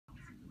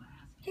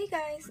Hey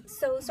guys,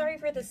 so sorry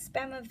for the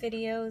spam of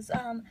videos.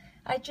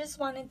 I just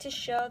wanted to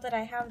show that I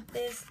have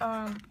this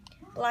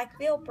Black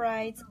Veil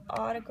Brides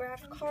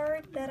autograph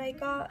card that I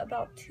got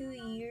about 2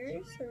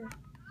 years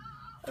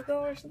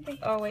ago or something.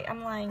 Oh wait,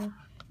 I'm lying.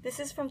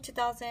 This is from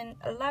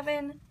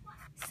 2011,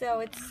 so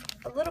it's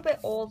a little bit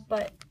old,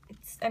 but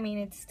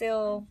it's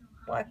still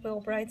Black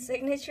Veil Bride's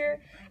signature.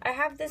 I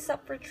have this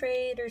up for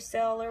trade or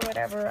sell or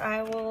whatever.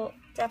 I will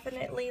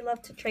definitely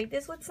love to trade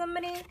this with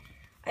somebody.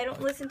 I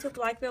don't listen to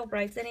Black Veil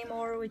Brides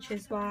anymore, which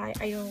is why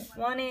I don't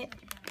want it.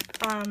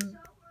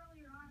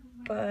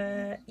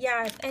 But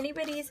yeah, if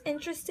anybody's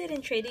interested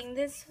in trading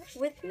this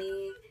with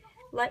me,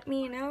 let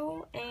me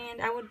know, and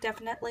I would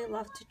definitely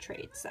love to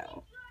trade.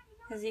 So,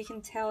 as you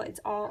can tell, it's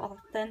all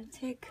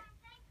authentic.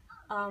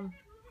 And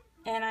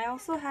I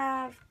also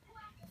have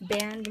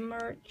band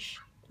merch,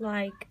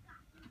 like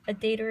A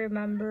Day to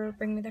Remember,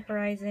 Bring Me the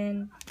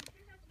Horizon.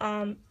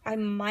 I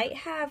might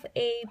have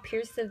a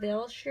Pierce the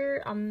Veil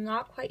shirt. I'm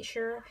not quite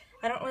sure.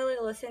 I don't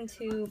really listen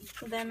to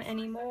them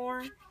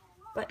anymore.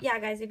 But yeah,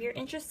 guys, if you're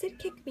interested,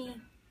 kick me.